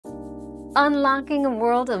unlocking a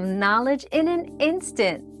world of knowledge in an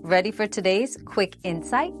instant. Ready for today's quick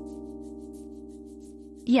insight?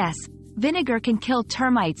 Yes, vinegar can kill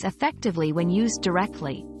termites effectively when used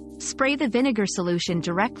directly. Spray the vinegar solution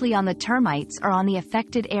directly on the termites or on the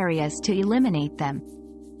affected areas to eliminate them.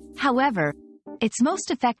 However, it's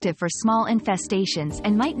most effective for small infestations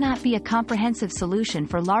and might not be a comprehensive solution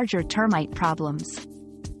for larger termite problems.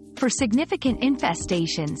 For significant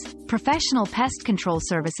infestations, professional pest control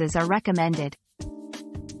services are recommended.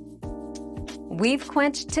 We've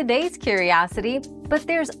quenched today's curiosity, but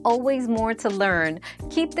there's always more to learn.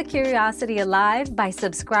 Keep the curiosity alive by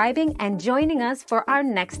subscribing and joining us for our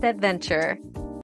next adventure.